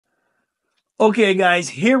Okay, guys,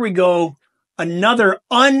 here we go. Another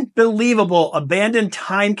unbelievable abandoned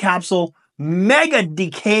time capsule, mega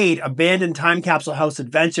decayed abandoned time capsule house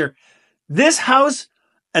adventure. This house,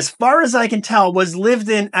 as far as I can tell, was lived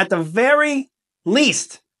in at the very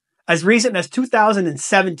least as recent as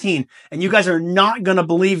 2017. And you guys are not going to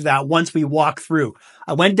believe that once we walk through.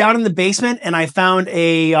 I went down in the basement and I found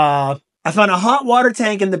a hot water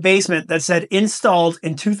tank in the basement that said installed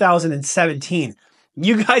in 2017.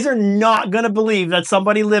 You guys are not going to believe that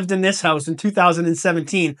somebody lived in this house in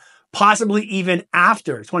 2017, possibly even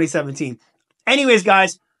after 2017. Anyways,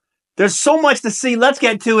 guys, there's so much to see. Let's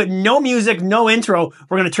get to it. No music, no intro.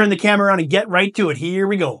 We're going to turn the camera around and get right to it. Here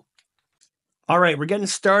we go. All right, we're getting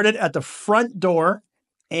started at the front door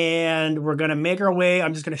and we're going to make our way.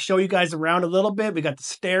 I'm just going to show you guys around a little bit. We got the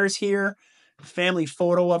stairs here, family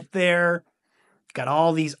photo up there. Got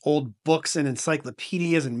all these old books and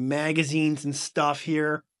encyclopedias and magazines and stuff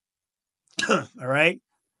here. All right.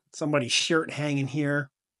 Somebody's shirt hanging here.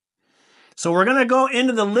 So we're going to go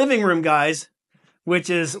into the living room, guys, which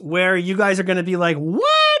is where you guys are going to be like,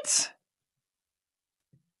 what?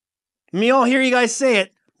 Me all hear you guys say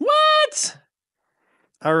it. What?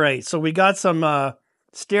 All right. So we got some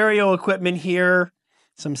stereo equipment here,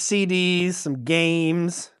 some CDs, some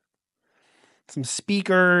games, some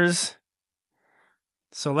speakers.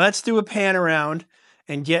 So let's do a pan around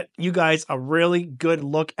and get you guys a really good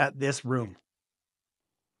look at this room.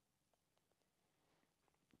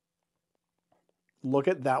 Look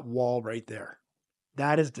at that wall right there.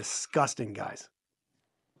 That is disgusting, guys.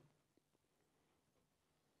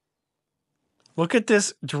 Look at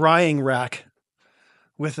this drying rack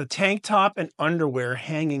with a tank top and underwear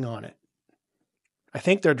hanging on it. I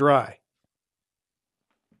think they're dry.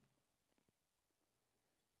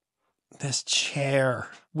 This chair.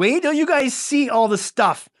 Wait till you guys see all the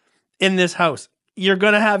stuff in this house. You're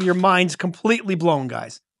going to have your minds completely blown,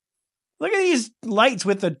 guys. Look at these lights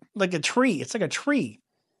with like a tree. It's like a tree.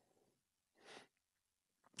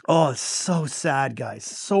 Oh, it's so sad, guys.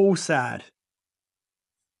 So sad.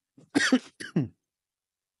 Look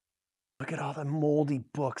at all the moldy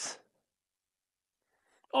books.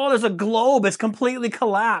 Oh, there's a globe. It's completely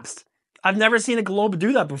collapsed. I've never seen a globe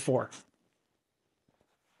do that before.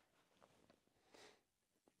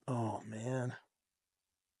 Oh, man.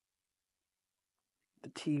 The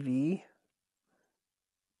TV.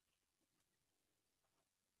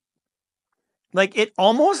 Like, it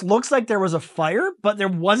almost looks like there was a fire, but there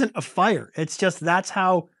wasn't a fire. It's just that's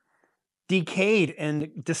how decayed and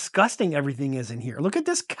disgusting everything is in here. Look at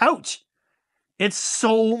this couch. It's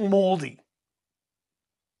so moldy.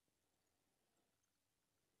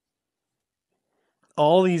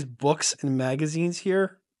 All these books and magazines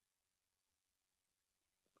here.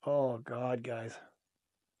 Oh, God, guys.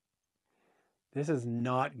 This is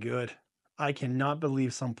not good. I cannot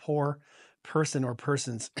believe some poor person or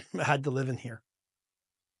persons had to live in here.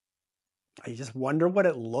 I just wonder what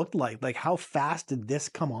it looked like. Like, how fast did this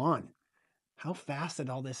come on? How fast did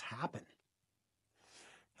all this happen?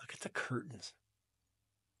 Look at the curtains.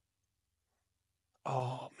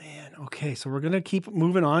 Oh, man. Okay, so we're going to keep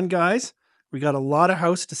moving on, guys. We got a lot of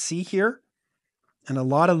house to see here and a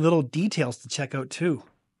lot of little details to check out, too.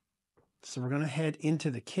 So we're going to head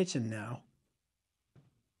into the kitchen now.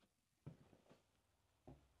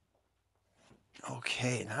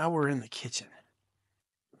 Okay, now we're in the kitchen.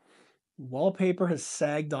 Wallpaper has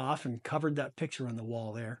sagged off and covered that picture on the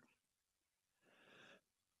wall there.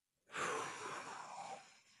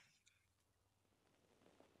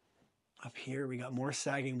 Up here, we got more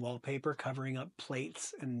sagging wallpaper covering up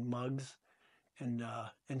plates and mugs and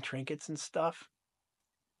trinkets and stuff.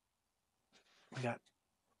 We got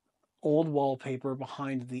old wallpaper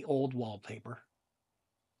behind the old wallpaper.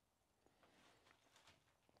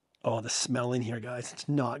 Oh, the smell in here, guys. It's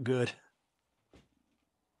not good.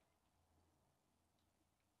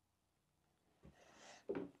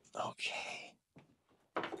 Okay.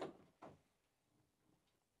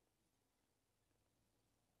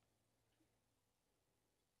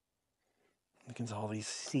 Look at all these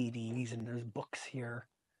CDs and there's books here.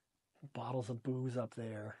 Bottles of booze up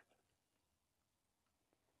there.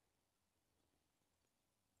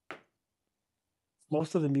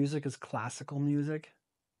 Most of the music is classical music.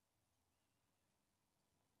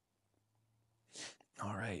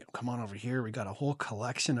 All right, come on over here. We got a whole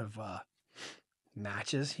collection of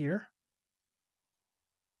matches here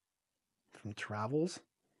from Travels.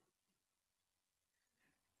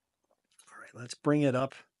 All right, let's bring it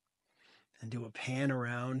up and do a pan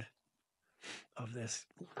around of this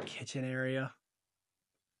kitchen area,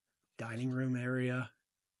 dining room area.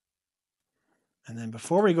 And then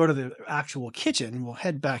before we go to the actual kitchen, we'll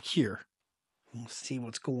head back here. We'll see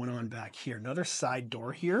what's going on back here. Another side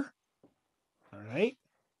door here. All right.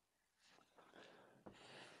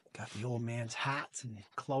 Got the old man's hats and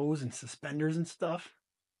clothes and suspenders and stuff.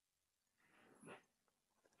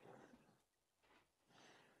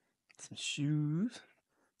 Some shoes.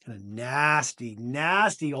 And a nasty,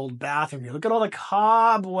 nasty old bathroom here. Look at all the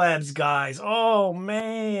cobwebs, guys. Oh,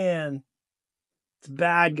 man. It's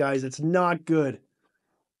bad, guys. It's not good.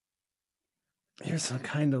 Here's some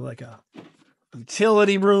kind of like a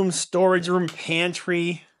utility room, storage room,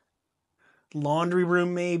 pantry, laundry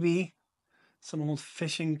room maybe. Some old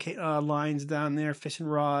fishing lines down there, fishing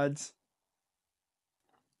rods,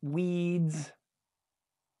 weeds.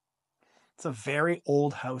 It's a very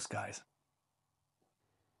old house, guys.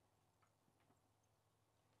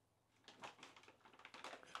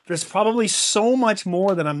 There's probably so much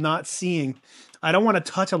more that I'm not seeing. I don't want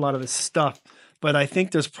to touch a lot of this stuff, but I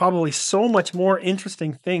think there's probably so much more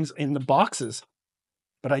interesting things in the boxes,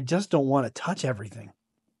 but I just don't want to touch everything.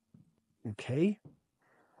 Okay.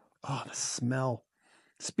 Oh, the smell.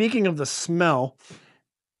 Speaking of the smell,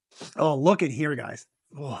 oh, look at here, guys.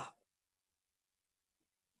 Oh.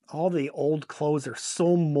 All the old clothes are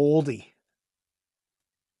so moldy.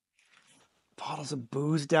 Bottles of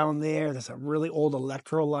booze down there. There's a really old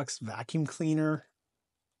Electrolux vacuum cleaner.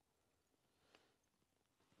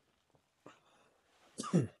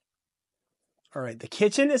 All right, the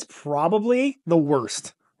kitchen is probably the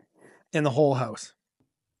worst in the whole house.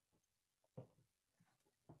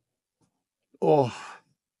 Oh.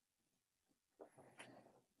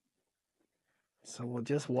 So we'll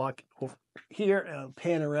just walk over here and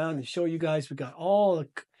pan around and show you guys. We got all the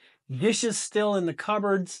dishes still in the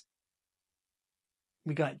cupboards.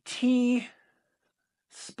 We got tea,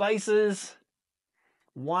 spices,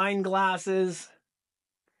 wine glasses,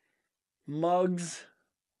 mugs,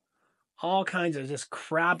 all kinds of just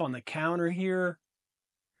crap on the counter here.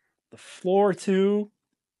 The floor too.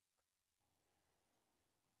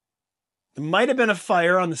 There might have been a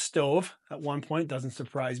fire on the stove at one point. Doesn't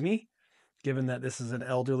surprise me, given that this is an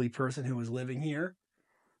elderly person who was living here.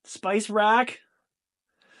 Spice rack.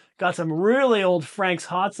 Got some really old Frank's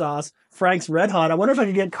hot sauce. Frank's Red Hot. I wonder if I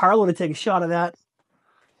could get Carlo to take a shot of that.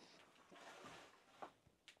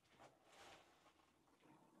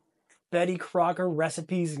 Betty Crocker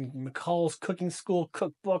recipes and McCall's Cooking School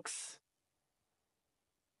cookbooks.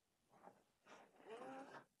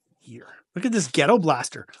 Here. Look at this ghetto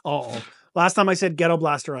blaster. Uh-oh. Last time I said ghetto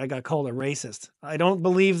blaster, I got called a racist. I don't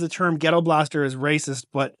believe the term ghetto blaster is racist,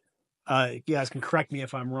 but you guys can correct me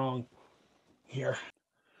if I'm wrong here.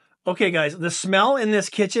 Okay, guys, the smell in this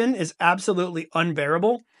kitchen is absolutely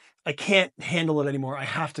unbearable. I can't handle it anymore. I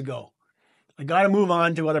have to go. I got to move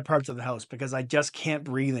on to other parts of the house because I just can't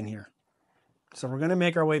breathe in here. So we're going to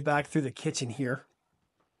make our way back through the kitchen here.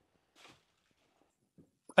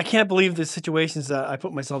 I can't believe the situations that I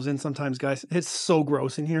put myself in sometimes, guys. It's so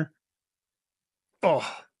gross in here. Oh.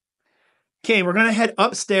 Okay, we're going to head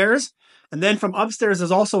upstairs. And then from upstairs, there's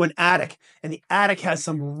also an attic. And the attic has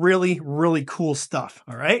some really, really cool stuff.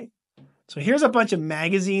 All right. So here's a bunch of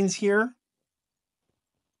magazines here.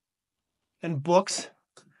 And books.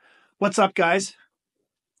 What's up, guys?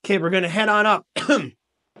 Okay, we're going to head on up.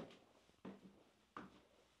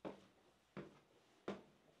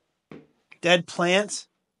 Dead plants.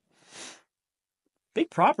 Big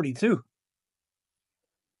property, too.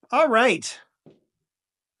 All right.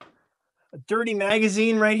 A dirty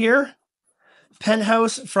magazine right here.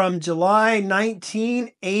 Penthouse from July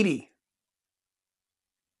 1980.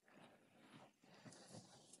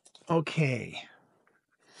 Okay.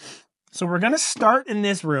 So we're going to start in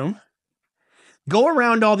this room, go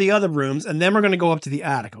around all the other rooms, and then we're going to go up to the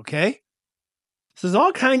attic, okay? So there's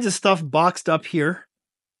all kinds of stuff boxed up here.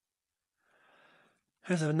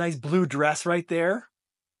 There's a nice blue dress right there.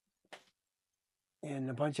 And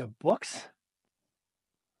a bunch of books.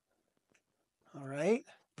 All right.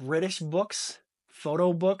 British books,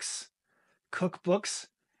 photo books, cookbooks,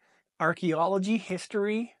 archaeology,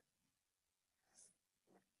 history.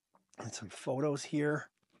 And some photos here.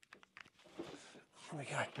 What do we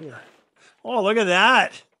got here? Oh, look at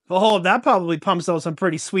that. Oh, that probably pumps out some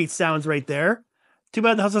pretty sweet sounds right there. Too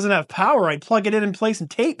bad the house doesn't have power. I'd plug it in and play some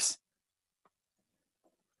tapes.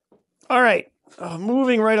 All right.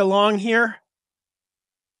 Moving right along here.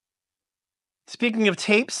 Speaking of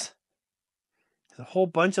tapes, there's a whole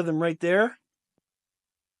bunch of them right there.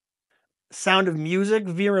 Sound of Music,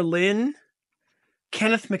 Vera Lynn,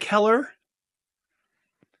 Kenneth McKellar.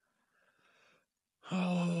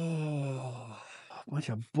 Oh, a bunch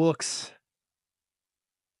of books,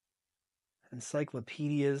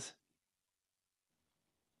 encyclopedias.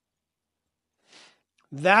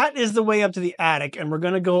 That is the way up to the attic, and we're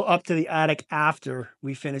going to go up to the attic after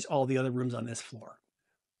we finish all the other rooms on this floor.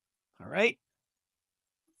 All right?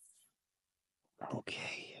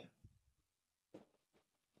 Okay.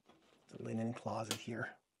 The linen closet here.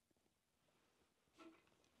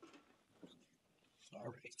 All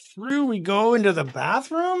right. Through we go into the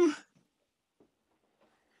bathroom.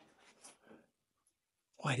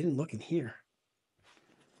 Oh, I didn't look in here.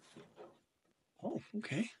 Oh,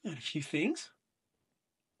 okay. Got a few things.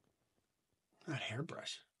 That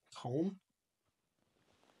hairbrush. Comb.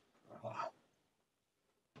 Wow.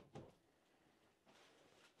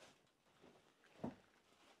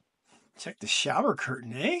 Check the shower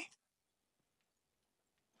curtain, eh?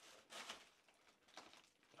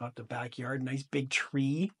 Out the backyard, nice big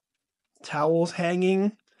tree. Towels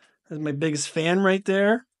hanging. That's my biggest fan right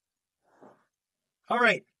there. All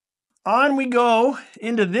right, on we go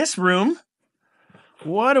into this room.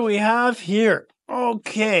 What do we have here?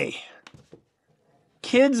 Okay.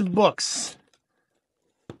 Kids' books.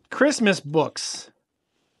 Christmas books.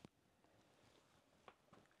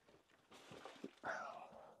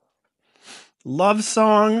 Love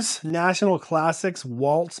songs, national classics,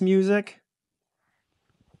 waltz music.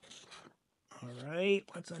 All right,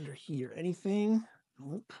 what's under here? Anything?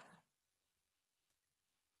 Nope.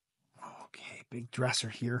 Okay, big dresser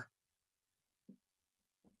here.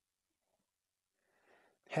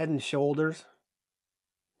 Head and Shoulders.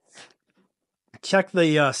 Check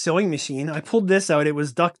the sewing machine. I pulled this out. It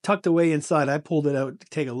was tucked away inside. I pulled it out to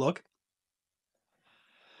take a look.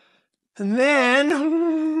 And then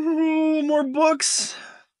more books.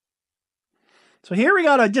 So here we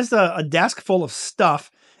got just a desk full of stuff.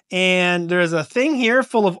 And there's a thing here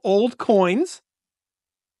full of old coins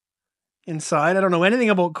inside. I don't know anything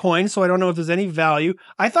about coins, so I don't know if there's any value.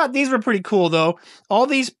 I thought these were pretty cool, though. All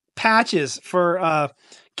these patches for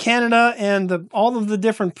Canada and all of the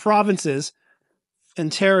different provinces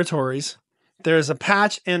and territories. There's a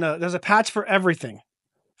patch and there's a patch for everything,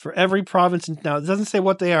 for every province. Now it doesn't say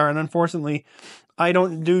what they are, and unfortunately, I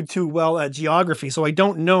don't do too well at geography, so I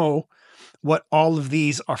don't know what all of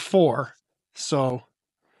these are for. So,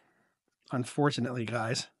 unfortunately,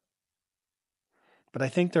 guys, but I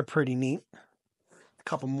think they're pretty neat. A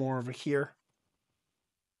couple more over here.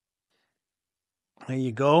 There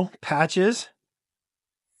you go, patches.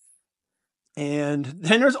 And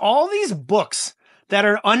then there's all these books that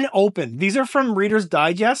are unopened. These are from Reader's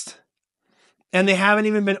Digest, and they haven't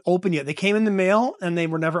even been opened yet. They came in the mail, and they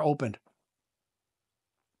were never opened.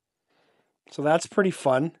 So that's pretty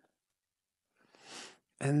fun.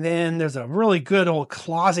 And then there's a really good old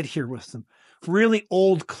closet here with some really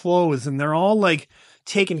old clothes, and they're all like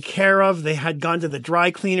taken care of. They had gone to the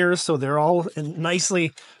dry cleaners, so they're all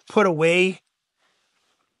nicely put away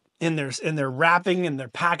in their wrapping and their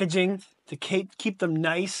packaging to keep them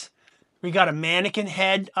nice. We got a mannequin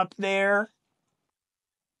head up there.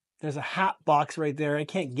 There's a hat box right there. I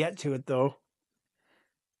can't get to it though.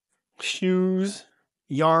 Shoes,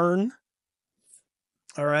 yarn.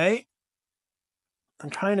 All right.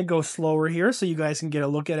 I'm trying to go slower here so you guys can get a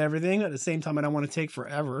look at everything. At the same time, I don't want to take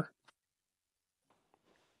forever.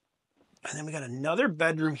 And then we got another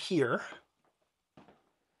bedroom here.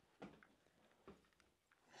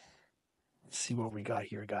 Let's see what we got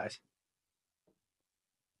here, guys.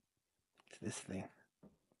 This thing.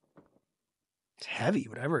 It's heavy,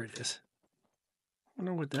 whatever it is. I don't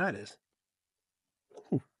know what that is.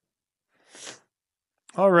 Ooh.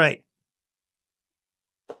 All right.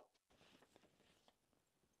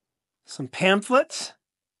 Some pamphlets.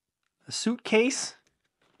 A suitcase.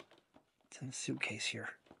 What's in the suitcase here?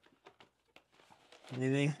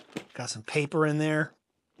 Anything? Got some paper in there.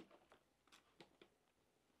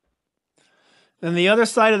 Then the other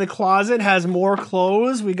side of the closet has more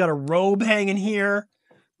clothes. We got a robe hanging here.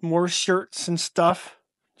 More shirts and stuff.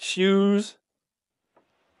 Shoes.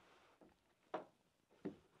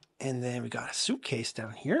 And then we got a suitcase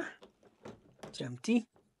down here. It's empty.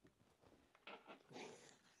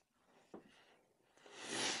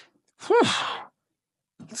 Whew.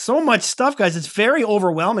 So much stuff, guys. It's very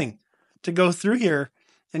overwhelming to go through here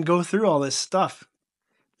and go through all this stuff.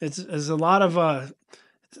 It's a lot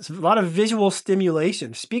of visual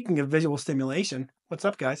stimulation. Speaking of visual stimulation, what's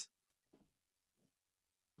up, guys?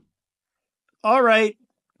 All right,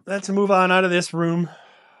 let's move on out of this room.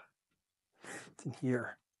 What's in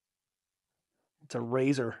here? It's a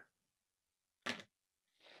razor.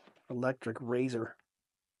 Electric razor.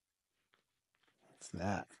 What's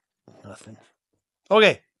that? Nothing.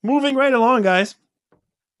 Okay, moving right along, guys.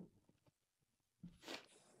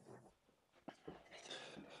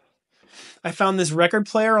 I found this record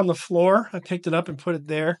player on the floor. I picked it up and put it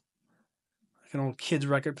there. An old kid's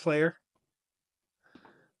record player.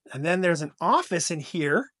 And then there's an office in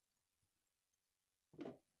here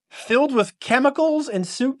filled with chemicals and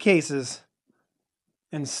suitcases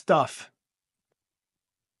and stuff.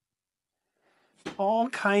 All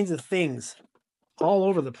kinds of things all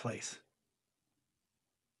over the place.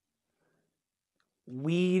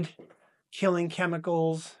 Weed killing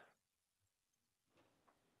chemicals.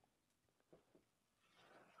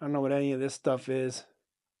 I don't know what any of this stuff is.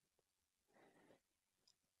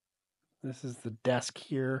 This is the desk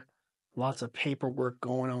here. Lots of paperwork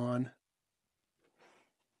going on.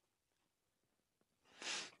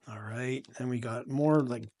 All right. And we got more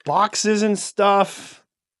like boxes and stuff.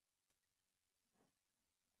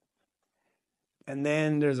 And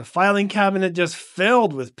then there's a filing cabinet just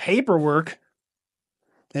filled with paperwork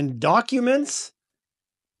and documents.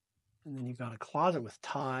 And then you've got a closet with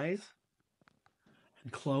ties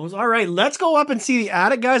and clothes. All right, let's go up and see the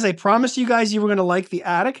attic, guys. I promised you guys you were going to like the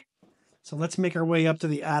attic. So let's make our way up to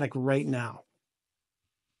the attic right now.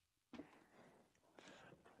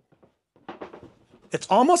 It's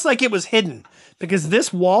almost like it was hidden because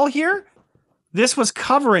this wall here, this was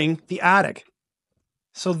covering the attic.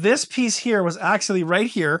 So this piece here was actually right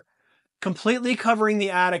here, completely covering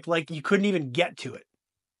the attic like you couldn't even get to it.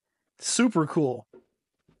 Super cool.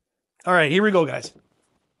 All right, here we go, guys.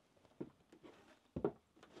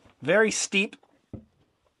 Very steep.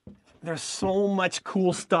 There's so much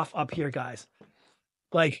cool stuff up here, guys.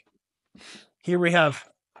 Like, here we have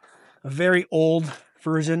a very old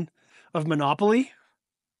version of Monopoly.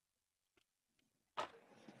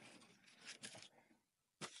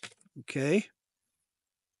 Okay.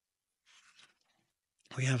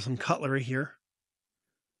 We have some cutlery here.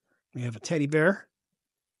 We have a teddy bear.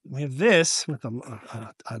 We have this with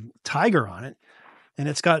a tiger on it. And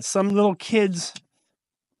it's got some little kid's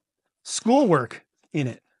schoolwork in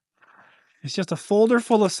it. It's just a folder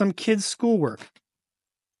full of some kids' schoolwork.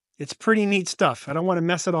 It's pretty neat stuff. I don't want to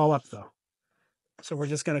mess it all up, though. So we're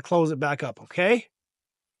just going to close it back up, okay?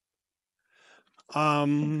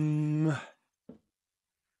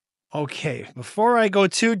 Okay, before I go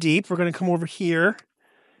too deep, we're going to come over here.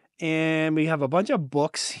 And we have a bunch of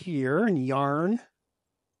books here and yarn.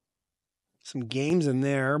 Some games in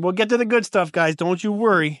there. We'll get to the good stuff, guys. Don't you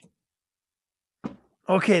worry.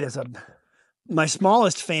 Okay, there's my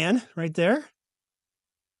smallest fan right there.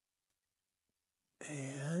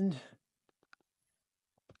 And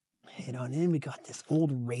head on in. We got this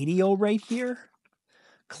old radio right here.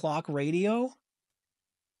 Clock radio.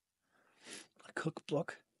 A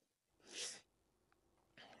cookbook.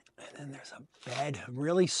 And then there's a bed, a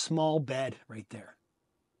really small bed right there.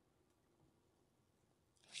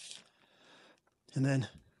 And then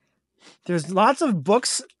there's lots of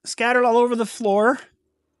books scattered all over the floor.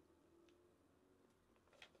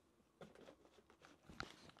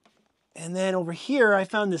 And then over here, I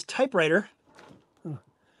found this typewriter.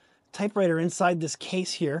 Typewriter inside this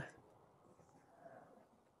case here.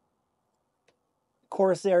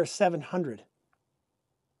 Corsair 700.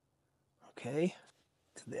 Okay.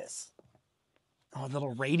 To this. Oh, a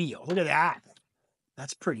little radio. Look at that.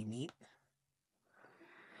 That's pretty neat.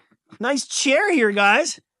 Nice chair here,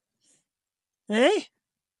 guys. Hey?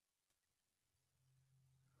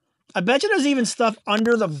 I bet you there's even stuff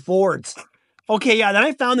under the boards. Okay, yeah, then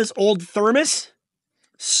I found this old thermos.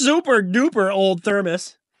 Super duper old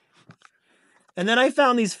thermos. And then I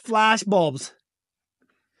found these flash bulbs.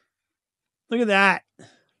 Look at that.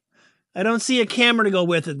 I don't see a camera to go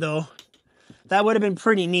with it, though. That would have been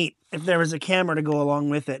pretty neat if there was a camera to go along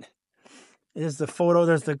with it. There's the photo.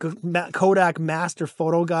 There's the Kodak Master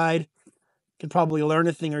Photo Guide. Could probably learn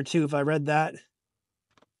a thing or two if I read that.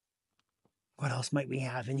 What else might we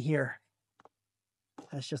have in here?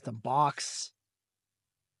 That's just a box.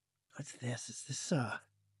 What's this? Is this,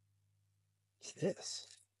 what's this?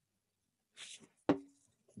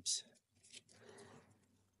 Oops.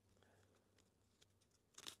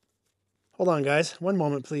 Hold on, guys. One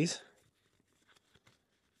moment, please.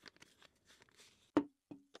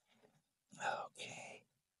 Okay.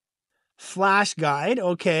 Flash guide.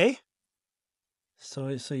 Okay. So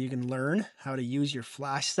you can learn how to use your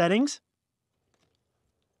flash settings.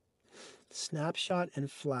 Snapshot and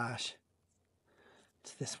flash.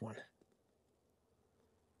 It's this one.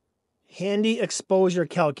 Handy exposure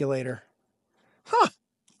calculator. Huh.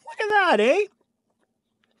 Look at that, eh?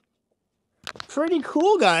 Pretty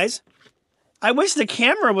cool, guys. I wish the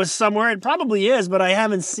camera was somewhere. It probably is, but I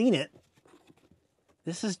haven't seen it.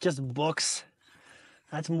 This is just books.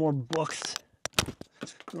 That's more books.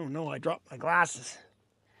 Oh no, I dropped my glasses.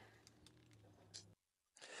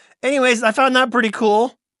 Anyways, I found that pretty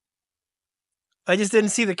cool. I just didn't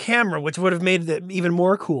see the camera, which would have made it even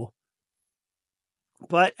more cool.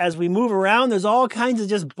 But as we move around, there's all kinds of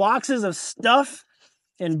just boxes of stuff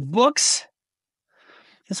and books.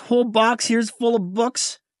 This whole box here is full of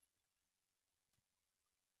books.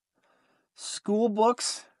 School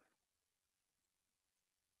books.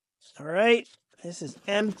 All right, this is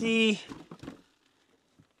empty.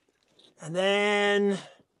 And then,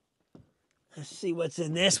 let's see what's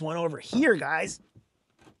in this one over here, guys.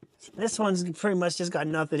 This one's pretty much just got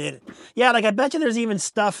nothing in it. Yeah, like I bet you there's even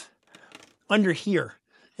stuff under here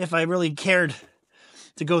if I really cared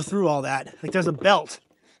to go through all that. Like there's a belt.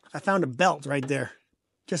 I found a belt right there,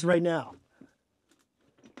 just right now.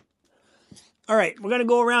 All right, we're going to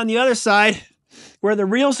go around the other side where the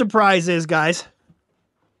real surprise is, guys.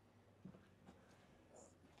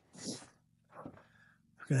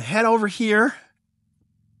 We're going to head over here.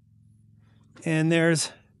 And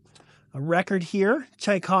there's a record here,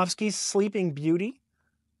 Tchaikovsky's Sleeping Beauty.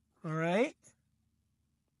 All right.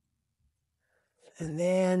 And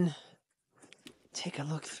then take a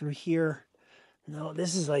look through here. No,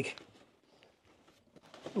 this is like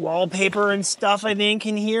wallpaper and stuff, I think,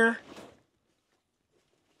 in here.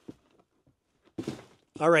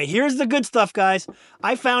 All right, here's the good stuff, guys.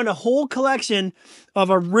 I found a whole collection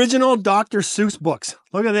of original Dr. Seuss books.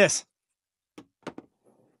 Look at this.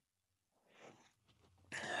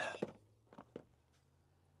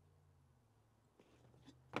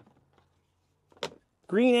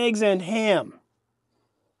 Green Eggs and Ham.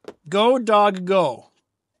 Go, Dog, Go.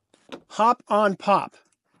 Hop on Pop.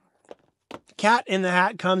 Cat in the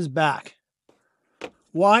Hat Comes Back.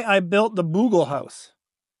 Why I Built the Boogle House.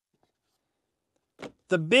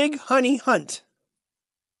 The Big Honey Hunt.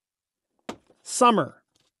 Summer.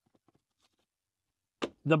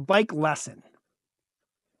 The Bike Lesson.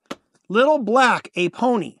 Little Black, a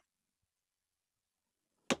Pony.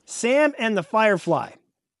 Sam and the Firefly.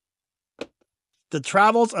 The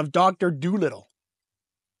Travels of Dr. Dolittle.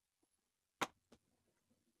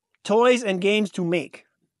 Toys and Games to Make.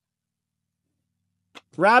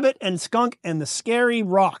 Rabbit and Skunk and the Scary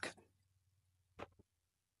Rock.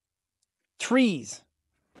 Trees.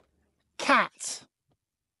 Cats.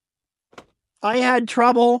 I Had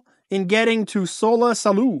Trouble in Getting to Sola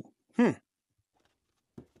Salou.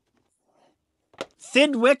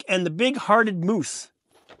 Thidwick and the Big-Hearted Moose.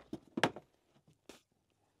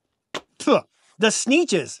 Puh. The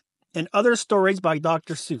Sneetches and Other Stories by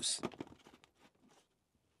Dr. Seuss.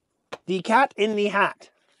 The Cat in the Hat.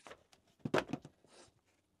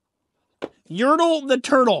 Yertle the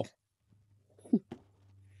Turtle.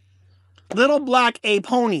 Little Black, a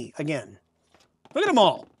Pony again. Look at them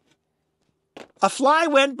all. A Fly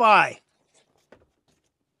Went By.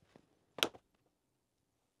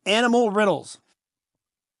 Animal Riddles.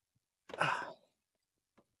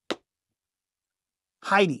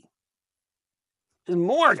 Heidi. There's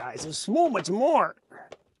more, guys. There's so much more.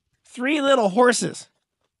 3 Little Horses.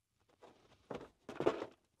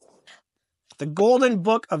 The Golden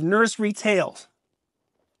Book of Nursery Tales.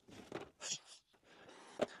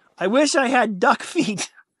 I Wish I Had Duck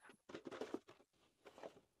Feet.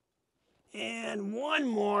 And one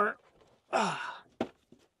more.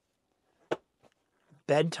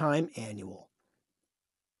 Bedtime Annual.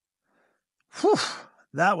 Whew,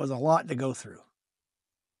 that was a lot to go through.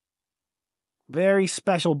 Very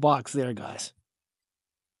special box there, guys.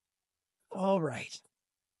 All right.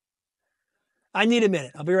 I need a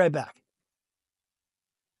minute. I'll be right back.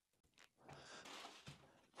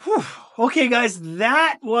 Whew. Okay, guys,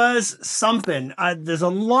 that was something. There's a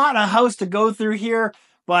lot of house to go through here,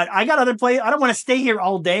 but I got other places. I don't want to stay here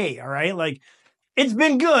all day, all right? Like, it's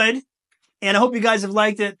been good, and I hope you guys have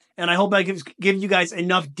liked it, and I hope I give you guys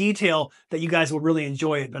enough detail that you guys will really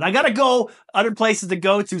enjoy it. But I got to go other places to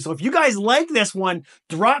go to, so if you guys like this one,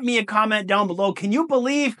 drop me a comment down below. Can you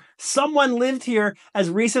believe someone lived here as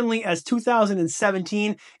recently as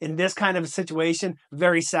 2017 in this kind of a situation?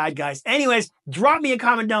 Very sad, guys. Anyways, drop me a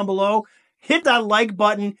comment down below. Hit that like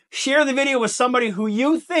button. Share the video with somebody who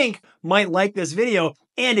you think might like this video.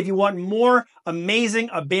 And if you want more amazing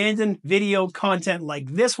abandoned video content like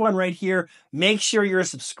this one right here, make sure you're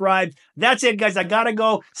subscribed. That's it, guys. I gotta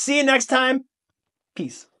go. See you next time.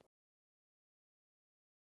 Peace.